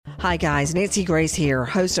Hi guys, Nancy Grace here,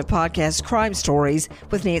 host of podcast Crime Stories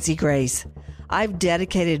with Nancy Grace. I've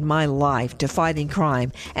dedicated my life to fighting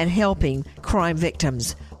crime and helping crime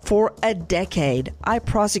victims. For a decade, I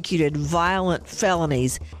prosecuted violent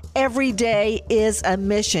felonies. Every day is a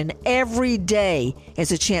mission. Every day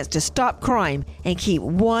is a chance to stop crime and keep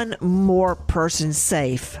one more person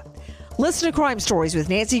safe. Listen to Crime Stories with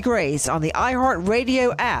Nancy Grace on the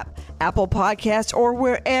iHeartRadio app, Apple Podcasts, or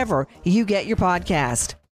wherever you get your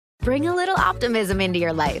podcast. Bring a little optimism into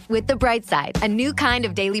your life with The Bright Side, a new kind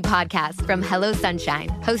of daily podcast from Hello Sunshine,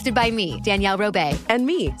 hosted by me, Danielle Robay. And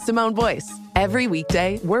me, Simone Boyce. Every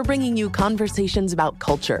weekday, we're bringing you conversations about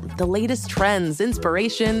culture, the latest trends,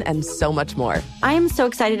 inspiration, and so much more. I am so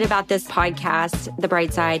excited about this podcast, The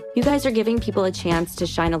Bright Side. You guys are giving people a chance to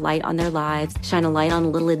shine a light on their lives, shine a light on a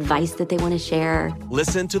little advice that they want to share.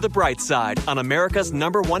 Listen to The Bright Side on America's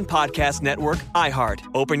 #1 podcast network, iHeart.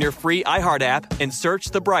 Open your free iHeart app and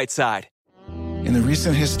search The Bright Side. In the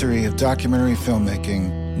recent history of documentary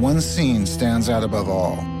filmmaking, one scene stands out above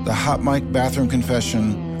all: the hot mic bathroom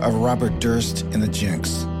confession of Robert Durst in The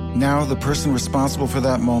Jinx. Now, the person responsible for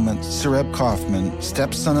that moment, Sareb Kaufman,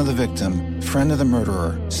 stepson of the victim, friend of the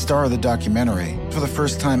murderer, star of the documentary, for the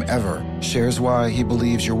first time ever, shares why he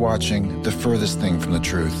believes you're watching the furthest thing from the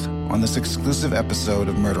truth on this exclusive episode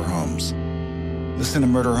of Murder Homes. Listen to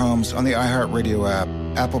Murder Homes on the iHeartRadio app,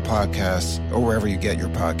 Apple Podcasts, or wherever you get your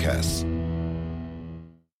podcasts.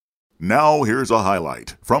 Now here's a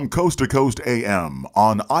highlight from Coast to Coast AM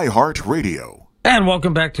on iHeartRadio. And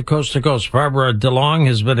welcome back to Coast. Barbara DeLong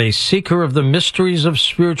has been a seeker of the mysteries of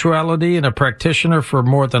spirituality and a practitioner for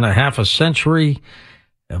more than a half a century,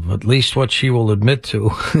 at least what she will admit to.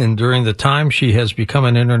 And during the time, she has become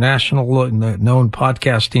an international known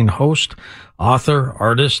podcasting host, author,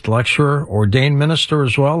 artist, lecturer, ordained minister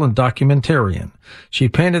as well, and documentarian. She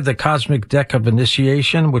painted the Cosmic Deck of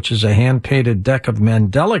Initiation, which is a hand-painted deck of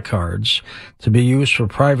Mandela cards to be used for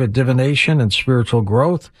private divination and spiritual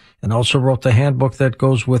growth, and also wrote the handbook that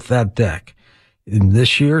goes with that deck. In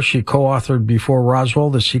this year, she co-authored Before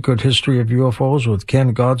Roswell, The Secret History of UFOs with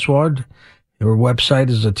Ken Godsward. Her website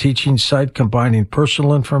is a teaching site combining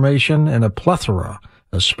personal information and a plethora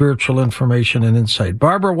of spiritual information and insight.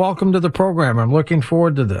 Barbara, welcome to the program. I'm looking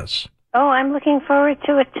forward to this. Oh, I'm looking forward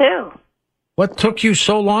to it, too. What took you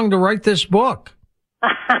so long to write this book?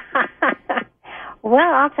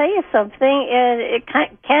 Well, I'll tell you something.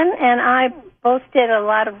 Ken and I both did a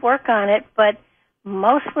lot of work on it, but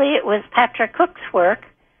mostly it was Patrick Cook's work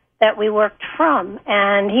that we worked from,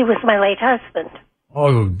 and he was my late husband.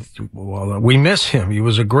 Oh, well, we miss him. He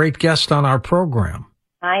was a great guest on our program.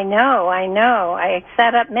 I know. I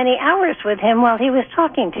sat up many hours with him while he was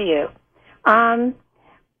talking to you.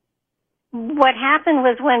 What happened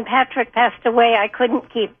was when Patrick passed away, I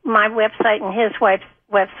couldn't keep my website and his wife's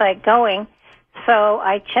website going, so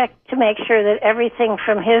I checked to make sure that everything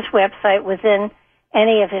from his website was in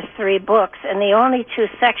any of his 3 books, and the only 2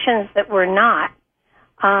 sections that were not,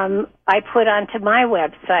 I put onto my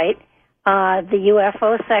website, the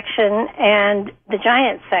UFO section and the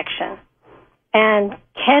Giant section. And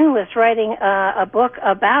Ken was writing a book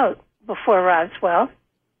about Before Roswell,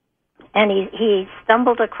 and he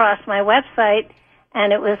stumbled across my website,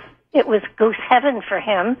 and it was goose heaven for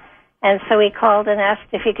him. And so he called and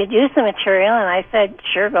asked if he could use the material, and I said,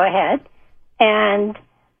 sure, go ahead. And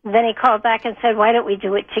then he called back and said, why don't we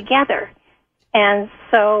do it together? And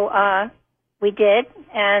so we did,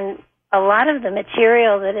 and a lot of the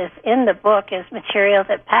material that is in the book is material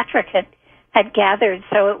that Patrick had gathered,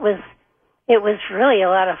 so it was really a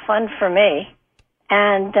lot of fun for me.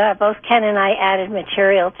 And both Ken and I added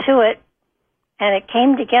material to it, and it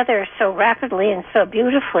came together so rapidly and so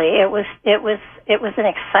beautifully. It was an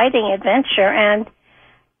exciting adventure, and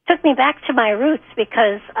took me back to my roots,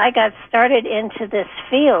 because I got started into this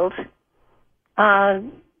field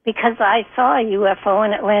because I saw a UFO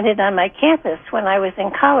and it landed on my campus when I was in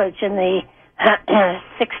college in the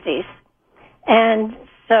 60s. And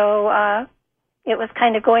so it was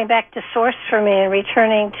kind of going back to source for me and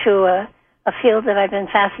returning to a field that I've been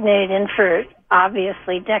fascinated in for,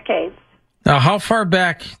 obviously, decades. Now, how far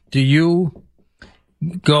back do you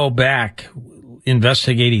go back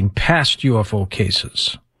investigating past UFO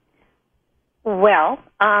cases? Well,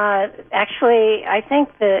 actually, I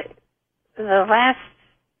think the last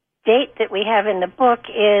date that we have in the book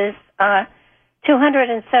is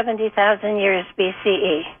 270,000 years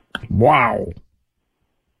BCE. Wow.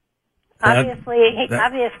 Obviously,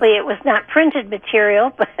 it was not printed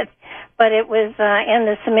material, but it was in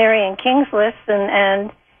the Sumerian kings list,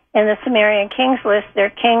 and in the Sumerian kings list,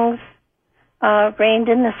 their kings reigned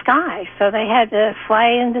in the sky, so they had to fly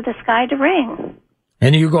into the sky to reign.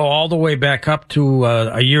 And you go all the way back up to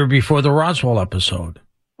a year before the Roswell episode.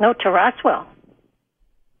 No, to Roswell.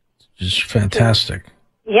 Just fantastic.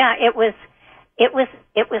 Yeah, it was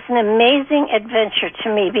an amazing adventure to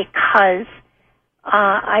me because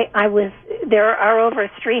I was there are over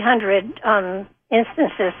 300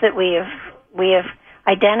 instances that we have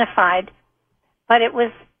identified, but it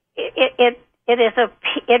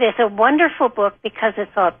is a wonderful book because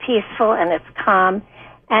it's all peaceful and it's calm,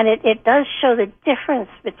 and it does show the difference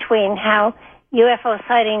between how UFO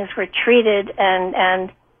sightings were treated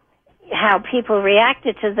and how people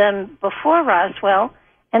reacted to them before Roswell,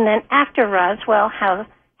 and then after Roswell, how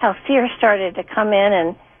fear started to come in,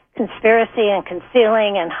 and conspiracy and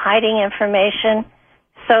concealing and hiding information,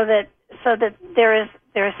 so that there's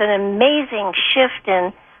an amazing shift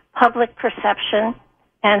in public perception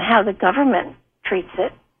and how the government treats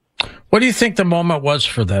it. What do you think the moment was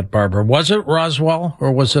for that, Barbara? Was it Roswell,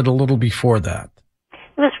 or was it a little before that?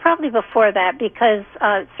 It was probably before that, because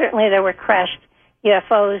certainly there were crashed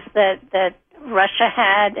UFOs that Russia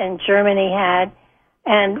had and Germany had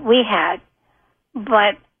and we had,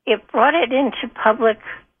 but it brought it into public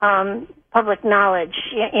knowledge,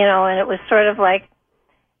 and it was sort of like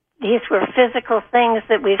these were physical things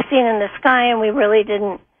that we've seen in the sky, and we really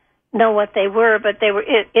didn't know what they were, but they were.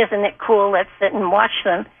 Isn't it cool? Let's sit and watch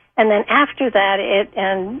them. And then after that,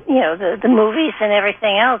 the movies and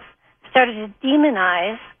everything else started to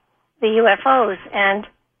demonize the UFOs. And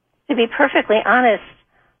to be perfectly honest,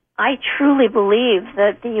 I truly believe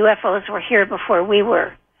that the UFOs were here before we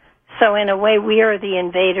were. So in a way, we are the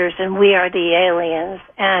invaders and we are the aliens.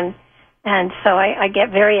 And so I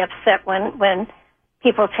get very upset when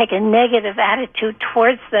people take a negative attitude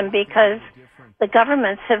towards them, because the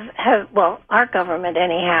governments have our government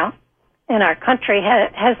anyhow, in our country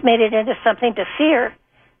has made it into something to fear.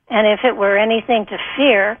 And if it were anything to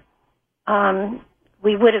fear,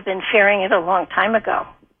 we would have been fearing it a long time ago.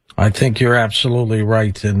 I think you're absolutely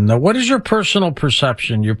right. And what is your personal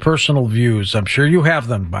perception, your personal views? I'm sure you have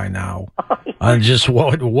them by now, on just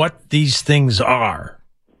what these things are.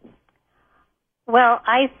 Well,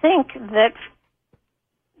 I think that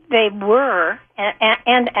they were,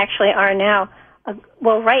 and actually are now,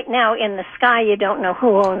 right now in the sky, you don't know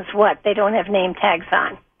who owns what. They don't have name tags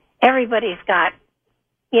on. Everybody's got,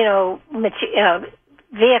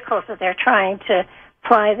 vehicles that they're trying to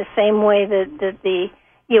fly the same way that the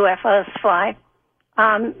UFOs fly.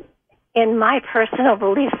 In my personal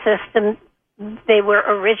belief system, they were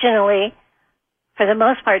originally, for the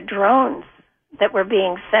most part, drones that were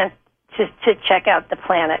being sent to check out the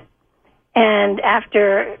planet. And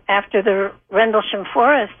after the Rendlesham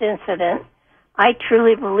Forest incident, I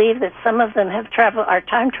truly believe that some of them are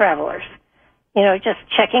time travelers, just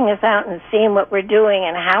checking us out and seeing what we're doing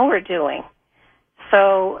and how we're doing.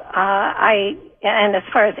 So and as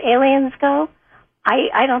far as aliens go,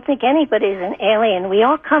 I don't think anybody's an alien. We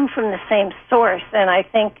all come from the same source, and I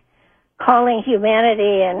think calling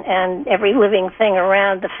humanity and every living thing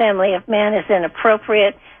around the family of man is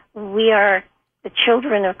inappropriate. We are the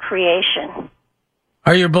children of creation.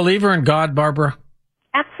 Are you a believer in God, Barbara?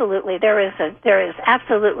 Absolutely. There is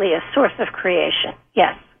absolutely a source of creation.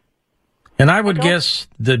 Yes. And I would guess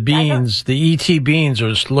the beings, the ET beings,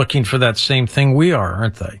 are looking for that same thing we are,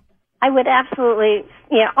 aren't they? I would absolutely,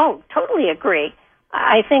 totally agree.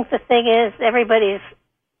 I think the thing is, everybody's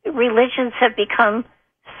religions have become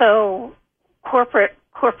so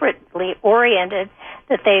corporately oriented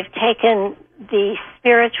that they've taken the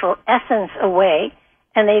spiritual essence away,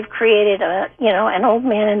 and they've created an old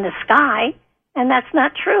man in the sky, and that's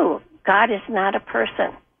not true. God is not a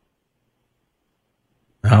person.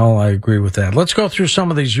 Oh, I agree with that. Let's go through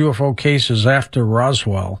some of these UFO cases after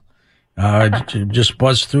Roswell. Just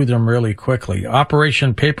buzz through them really quickly.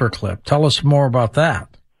 Operation Paperclip. Tell us more about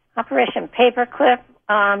that. Operation Paperclip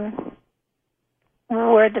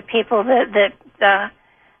were the people that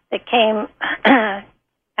came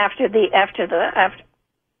after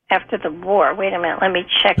the war. Wait a minute, let me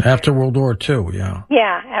check. After World War II, yeah.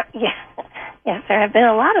 Yeah. Yes, there have been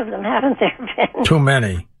a lot of them, haven't there been? Too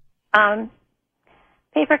many.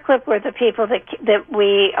 Paperclip were the people that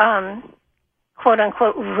we quote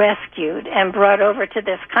unquote rescued and brought over to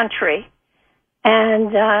this country,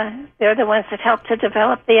 and they're the ones that helped to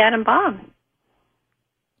develop the atom bomb.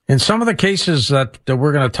 In some of the cases that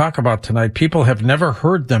we're going to talk about tonight, people have never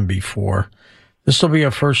heard them before. This will be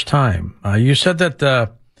a first time. You said that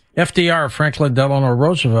FDR, Franklin Delano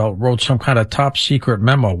Roosevelt, wrote some kind of top secret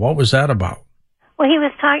memo. What was that about? Well, he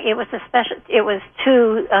was talking. It was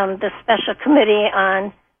to the Special Committee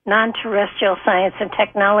on Non-Terrestrial Science and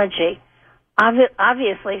Technology,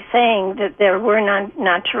 obviously saying that there were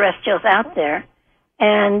non-terrestrials out there,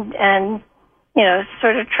 and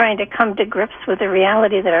sort of trying to come to grips with the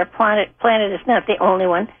reality that our planet is not the only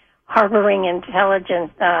one harboring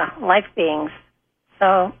intelligent life beings.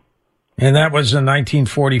 So, and that was in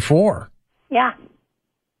 1944. Yeah.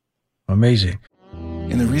 Amazing.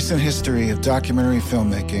 In the recent history of documentary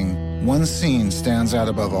filmmaking, one scene stands out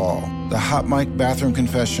above all: the hot mic bathroom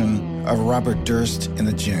confession of Robert Durst in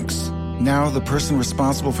The Jinx. Now, the person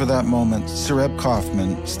responsible for that moment, Sareb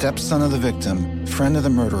Kaufman, stepson of the victim, friend of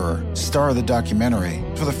the murderer, star of the documentary,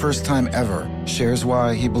 for the first time ever, shares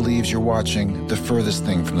why he believes you're watching the furthest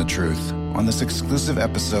thing from the truth on this exclusive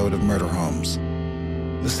episode of Murder Homes.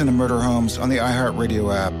 Listen to Murder Homes on the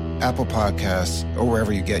iHeartRadio app, Apple Podcasts, or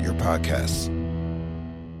wherever you get your podcasts.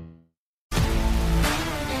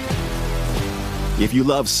 If you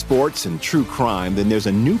love sports and true crime, then there's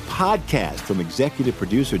a new podcast from executive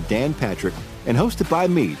producer Dan Patrick and hosted by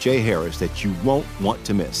me, Jay Harris, that you won't want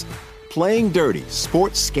to miss. Playing Dirty: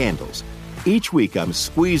 Sports Scandals. Each week, I'm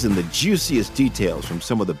squeezing the juiciest details from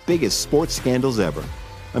some of the biggest sports scandals ever.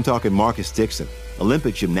 I'm talking Marcus Dixon,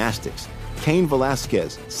 Olympic gymnastics, Cain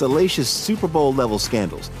Velasquez, salacious Super Bowl-level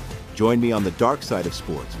scandals. Join me on the dark side of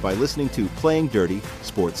sports by listening to Playing Dirty: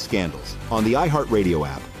 Sports Scandals on the iHeartRadio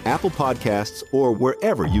app, Apple Podcasts, or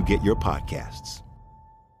wherever you get your podcasts.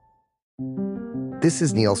 This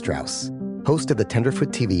is Neil Strauss, host of the Tenderfoot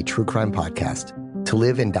TV true crime podcast, To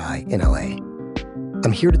Live and Die in LA.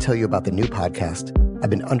 I'm here to tell you about the new podcast I've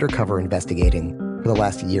been undercover investigating for the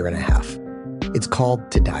last year and a half. It's called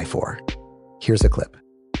To Die For. Here's a clip.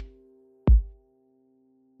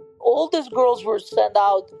 All these girls were sent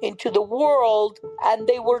out into the world and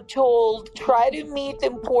they were told, try to meet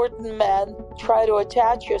important men, try to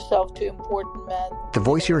attach yourself to important men. The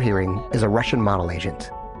voice you're hearing is a Russian model agent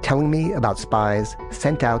telling me about spies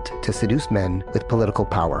sent out to seduce men with political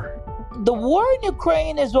power. The war in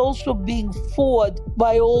Ukraine is also being fought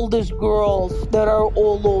by all these girls that are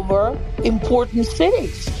all over important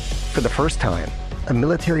cities. For the first time, a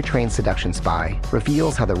military-trained seduction spy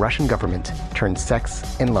reveals how the Russian government turned sex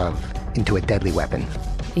and love into a deadly weapon.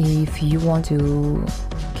 If you want to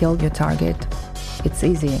kill your target, it's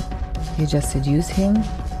easy. You just seduce him,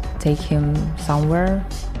 take him somewhere,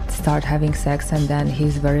 start having sex, and then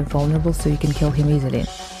he's very vulnerable, so you can kill him easily.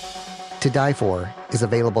 To Die For is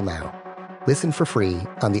available now. Listen for free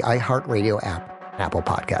on the iHeartRadio app, Apple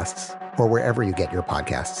Podcasts, or wherever you get your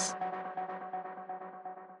podcasts.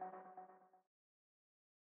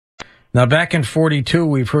 Now, back in 42,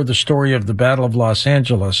 we've heard the story of the Battle of Los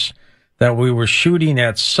Angeles, that we were shooting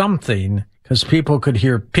at something because people could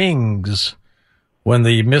hear pings when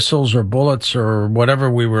the missiles or bullets or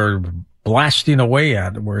whatever we were blasting away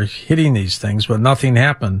at were hitting these things, but nothing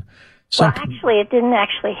happened. Well, actually, it didn't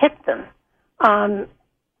actually hit them.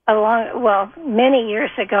 Many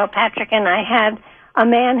years ago, Patrick and I had a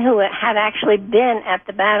man who had actually been at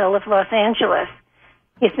the Battle of Los Angeles.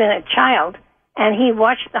 He's been a child. And he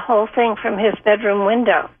watched the whole thing from his bedroom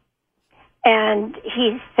window. And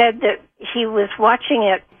he said that he was watching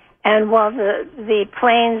it, and while the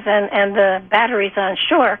planes and the batteries on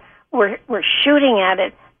shore were shooting at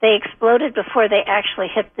it, they exploded before they actually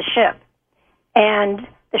hit the ship. And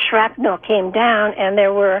the shrapnel came down, and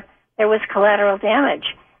there was collateral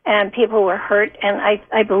damage, and people were hurt, and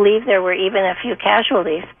I believe there were even a few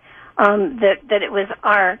casualties. That it was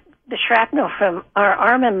the shrapnel from our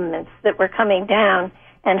armaments that were coming down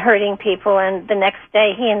and hurting people. And the next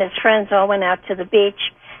day, he and his friends all went out to the beach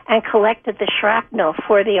and collected the shrapnel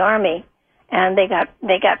for the Army, and they got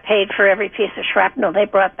paid for every piece of shrapnel they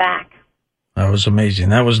brought back. That was amazing.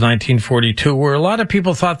 That was 1942, where a lot of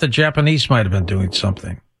people thought the Japanese might have been doing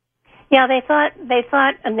something. Yeah, they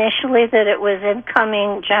thought initially that it was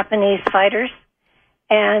incoming Japanese fighters,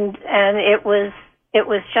 and it was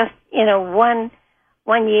just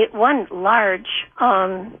one large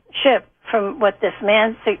ship from what this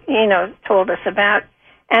man told us about,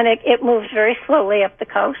 and it moved very slowly up the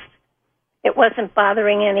coast. It wasn't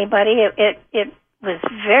bothering anybody. It was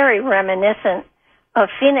very reminiscent of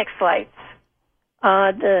Phoenix Lights,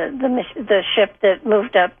 the ship that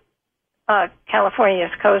moved up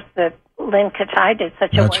California's coast that Lynn Katai did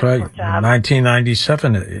such a wonderful job. That's right,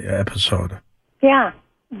 1997 episode. Yeah,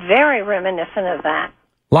 very reminiscent of that.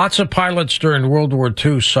 Lots of pilots during World War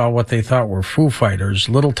II saw what they thought were Foo Fighters,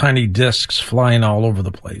 little tiny discs flying all over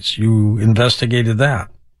the place. You investigated that.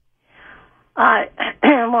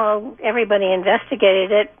 Well, everybody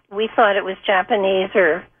investigated it. We thought it was Japanese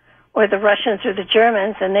or the Russians or the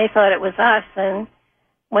Germans, and they thought it was us. And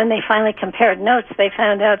when they finally compared notes, they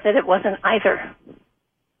found out that it wasn't either.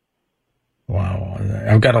 Wow.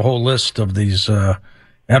 I've got a whole list of these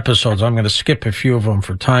episodes. I'm going to skip a few of them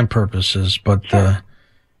for time purposes, but... Sure.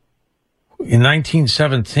 In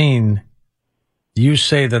 1917, you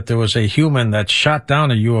say that there was a human that shot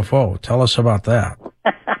down a UFO. Tell us about that.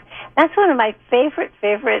 That's one of my favorite.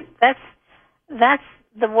 That's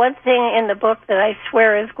the one thing in the book that I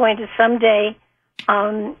swear is going to someday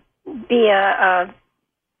be a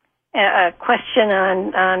question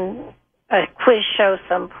on a quiz show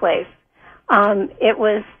someplace. It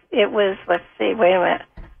was. Let's see. Wait a minute.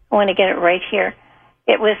 I want to get it right here.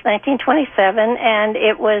 It was 1927, and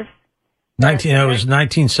it was. It was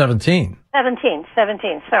 1917.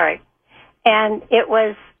 17, sorry. And it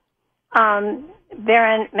was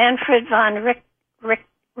Baron Manfred von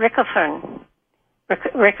Richthofen.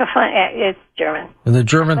 It's German. And the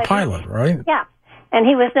German pilot, right? Yeah. And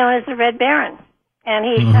he was known as the Red Baron. And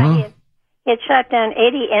he had shot down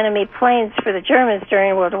 80 enemy planes for the Germans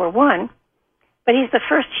during World War I. But he's the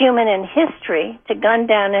first human in history to gun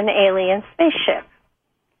down an alien spaceship.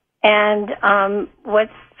 And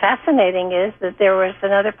what's fascinating is that there was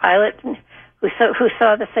another pilot who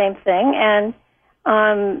saw the same thing, and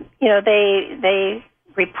they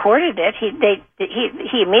reported it.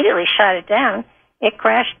 He immediately shot it down. It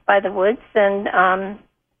crashed by the woods, and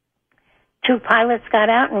two pilots got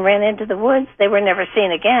out and ran into the woods. They were never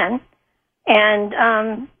seen again, and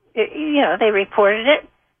they reported it,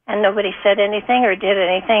 and nobody said anything or did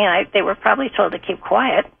anything. And they were probably told to keep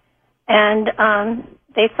quiet, and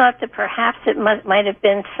they thought that perhaps it might have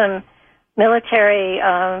been some military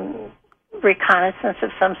reconnaissance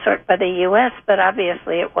of some sort by the U.S., but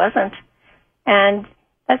obviously it wasn't. And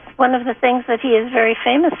that's one of the things that he is very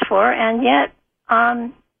famous for, and yet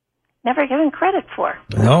never given credit for.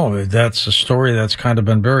 No, that's a story that's kind of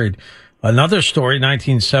been buried. Another story,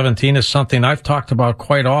 1917, is something I've talked about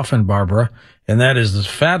quite often, Barbara, and that is the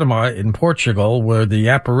Fatima in Portugal, where the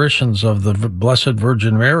apparitions of the Blessed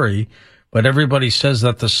Virgin Mary. But everybody says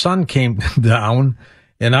that the sun came down,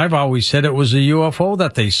 and I've always said it was a UFO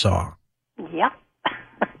that they saw. Yep.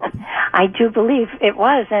 I do believe it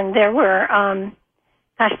was, and there were,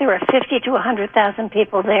 there were 50 to 100,000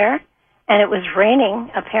 people there, and it was raining,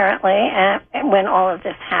 apparently, when all of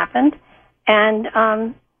this happened. And,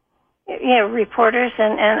 reporters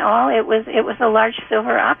and all, it was a large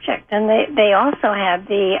silver object. And they also had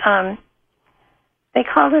they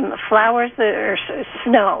called them flowers or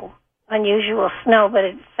snow. Unusual snow, but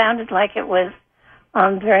it sounded like it was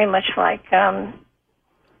very much like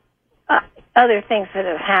other things that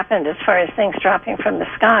have happened as far as things dropping from the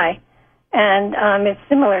sky. And it's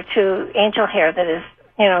similar to angel hair that is,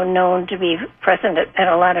 known to be present at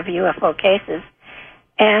a lot of UFO cases.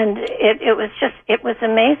 And it was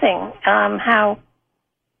amazing how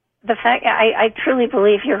the fact, I truly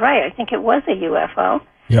believe you're right. I think it was a UFO.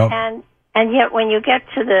 Yep. And yet when you get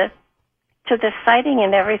to the sighting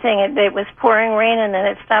and everything, it was pouring rain, and then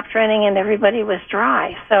it stopped raining, and everybody was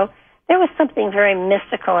dry. So there was something very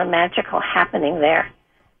mystical and magical happening there.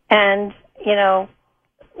 And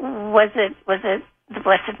was it the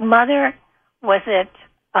Blessed Mother? Was it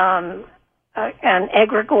an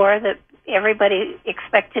egregore that everybody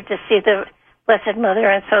expected to see the Blessed Mother,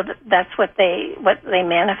 and so that's what they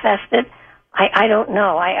manifested? I don't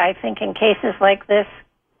know. I think in cases like this,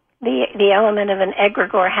 the element of an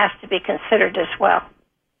egregore has to be considered as well.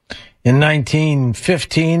 In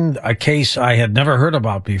 1915, a case I had never heard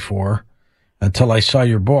about before until I saw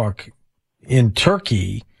your book. In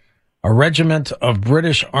Turkey, a regiment of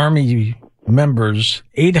British Army members,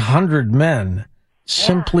 800 men,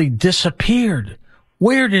 simply disappeared.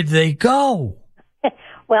 Where did they go?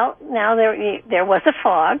 Well, now there was a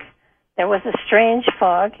fog. There was a strange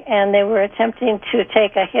fog, and they were attempting to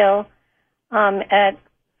take a hill at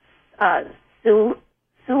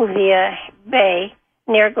Sylvia Bay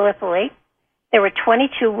near Gallipoli. There were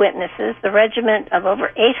 22 witnesses. The regiment of over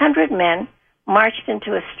 800 men marched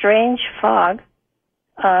into a strange fog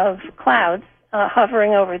of clouds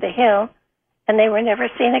hovering over the hill, and they were never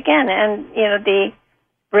seen again. And the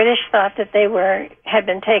British thought that they had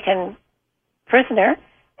been taken prisoner,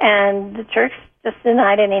 and the Turks just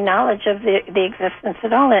denied any knowledge of the existence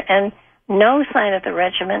at all. And no sign of the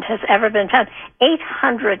regiment has ever been found.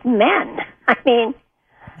 800 men. I mean,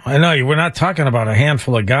 I know. We're not talking about a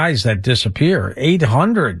handful of guys that disappear.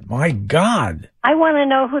 800. My God. I want to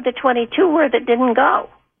know who the 22 were that didn't go.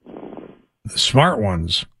 The smart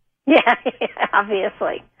ones. Yeah,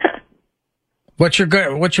 obviously. What's your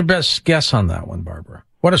best guess on that one, Barbara?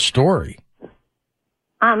 What a story.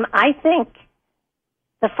 I think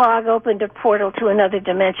the fog opened a portal to another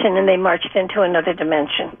dimension, and they marched into another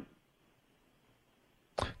dimension.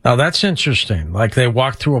 Now, that's interesting. Like they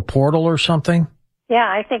walked through a portal or something? Yeah,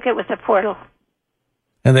 I think it was a portal.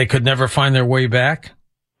 And they could never find their way back?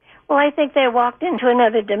 Well, I think they walked into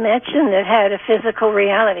another dimension that had a physical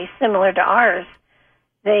reality similar to ours.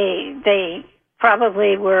 They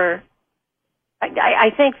probably were.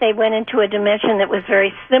 I think they went into a dimension that was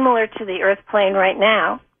very similar to the Earth plane right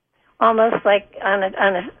now, almost like on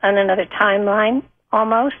another timeline,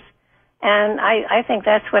 almost. And I think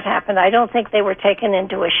that's what happened. I don't think they were taken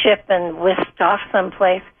into a ship and whisked off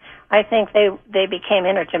someplace. I think they became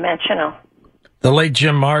interdimensional. The late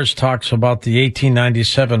Jim Marrs talks about the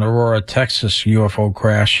 1897 Aurora, Texas UFO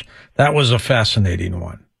crash. That was a fascinating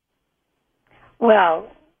one. Well,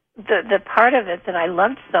 the part of it that I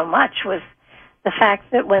loved so much was the fact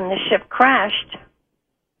that when the ship crashed,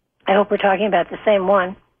 I hope we're talking about the same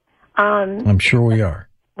one. I'm sure we are.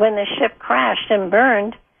 When the ship crashed and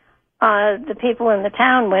burned, the people in the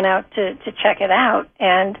town went out to check it out,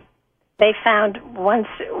 and they found one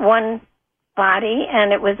body,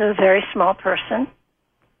 and it was a very small person,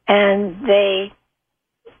 and they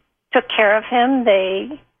took care of him.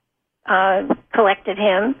 They collected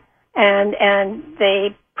him, and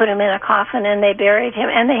they put him in a coffin, and they buried him,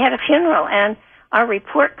 and they had a funeral. And our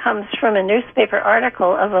report comes from a newspaper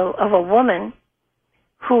article of a woman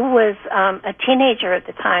who was a teenager at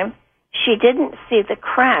the time. She didn't see the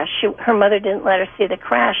crash. Her mother didn't let her see the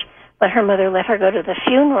crash, but her mother let her go to the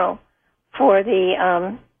funeral for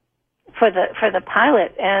the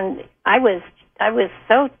pilot. And I was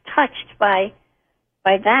so touched by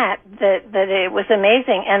that it was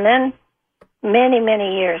amazing. And then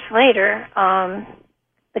many years later,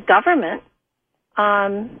 the government,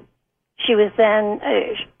 she was then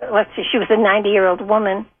she was a 90-year-old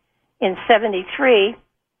woman in 1973.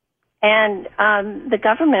 And the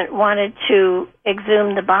government wanted to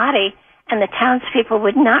exhume the body, and the townspeople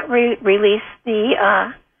would not release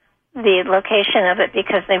the location of it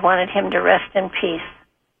because they wanted him to rest in peace.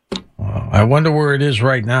 Wow. I wonder where it is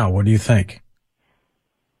right now. What do you think?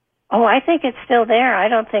 Oh, I think it's still there. I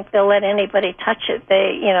don't think they'll let anybody touch it.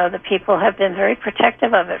 The people have been very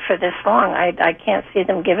protective of it for this long. I can't see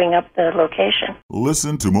them giving up the location.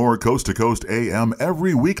 Listen to more Coast to Coast AM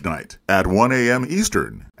every weeknight at 1 a.m.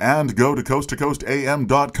 Eastern, and go to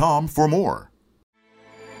coasttocoastam.com for more.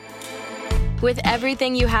 With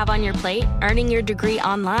everything you have on your plate, earning your degree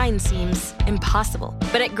online seems impossible.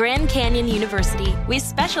 But at Grand Canyon University, we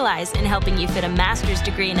specialize in helping you fit a master's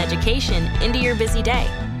degree in education into your busy day.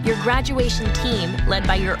 Your graduation team, led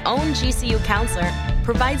by your own GCU counselor,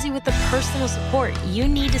 provides you with the personal support you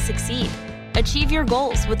need to succeed. Achieve your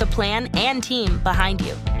goals with a plan and team behind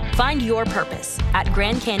you. Find your purpose at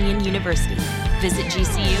Grand Canyon University. Visit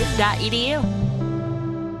gcu.edu.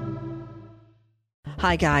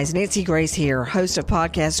 Hi guys, Nancy Grace here, host of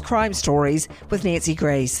podcast Crime Stories with Nancy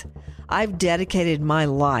Grace. I've dedicated my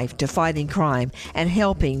life to fighting crime and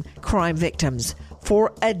helping crime victims.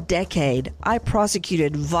 For a decade, I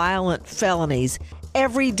prosecuted violent felonies.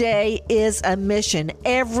 Every day is a mission.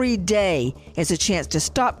 Every day is a chance to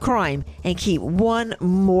stop crime and keep one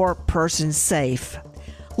more person safe.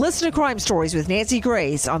 Listen to Crime Stories with Nancy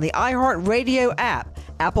Grace on the iHeartRadio app,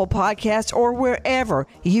 Apple Podcasts, or wherever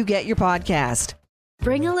you get your podcast.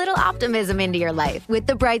 Bring a little optimism into your life with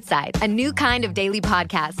The Bright Side, a new kind of daily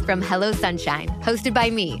podcast from Hello Sunshine, hosted by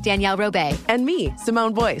me, Danielle Robay. And me,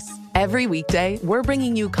 Simone Boyce. Every weekday, we're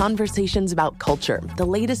bringing you conversations about culture, the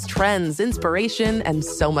latest trends, inspiration, and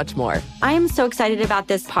so much more. I am so excited about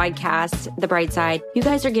this podcast, The Bright Side. You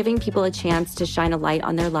guys are giving people a chance to shine a light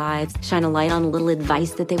on their lives, shine a light on a little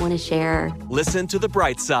advice that they want to share. Listen to The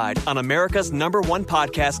Bright Side on America's #1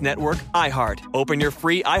 podcast network, iHeart. Open your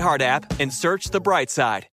free iHeart app and search The Bright Side.